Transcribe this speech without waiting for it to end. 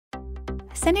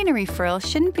Sending a referral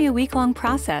shouldn't be a week-long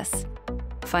process.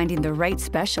 Finding the right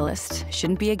specialist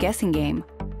shouldn't be a guessing game.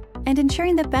 And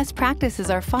ensuring that best practices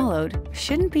are followed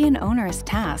shouldn't be an onerous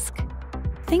task.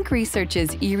 Think Research's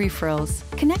eReferrals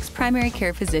connects primary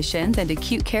care physicians and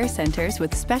acute care centers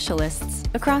with specialists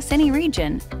across any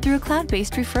region through a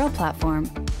cloud-based referral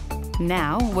platform.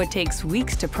 Now, what takes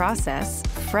weeks to process,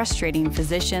 frustrating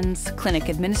physicians, clinic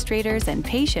administrators, and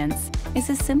patients, is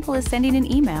as simple as sending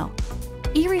an email.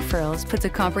 eReferrals puts a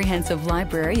comprehensive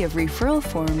library of referral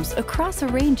forms across a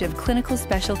range of clinical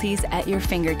specialties at your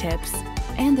fingertips,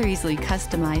 and they're easily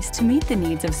customized to meet the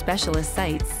needs of specialist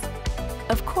sites.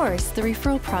 Of course, the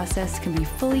referral process can be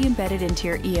fully embedded into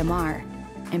your EMR.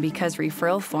 And because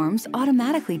referral forms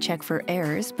automatically check for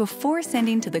errors before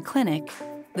sending to the clinic,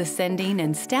 the sending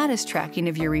and status tracking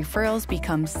of your referrals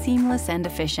becomes seamless and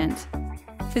efficient.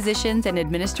 Physicians and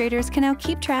administrators can now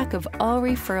keep track of all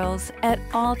referrals at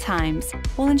all times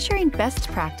while ensuring best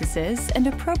practices and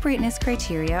appropriateness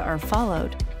criteria are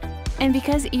followed. And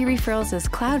because eReferrals is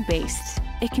cloud-based,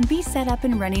 it can be set up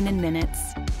and running in minutes.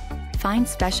 Find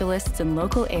specialists in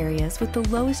local areas with the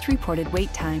lowest reported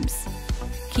wait times.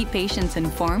 Keep patients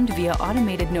informed via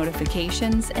automated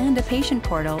notifications and a patient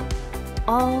portal,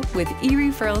 all with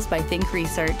eReferrals by Think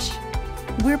Research.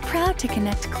 We're proud to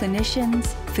connect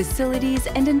clinicians, facilities,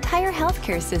 and entire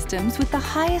healthcare systems with the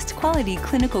highest quality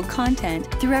clinical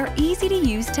content through our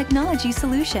easy-to-use technology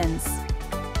solutions.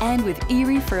 And with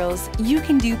eReferrals, you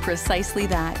can do precisely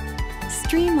that.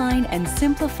 Streamline and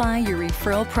simplify your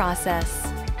referral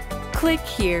process. Click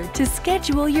here to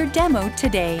schedule your demo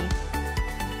today.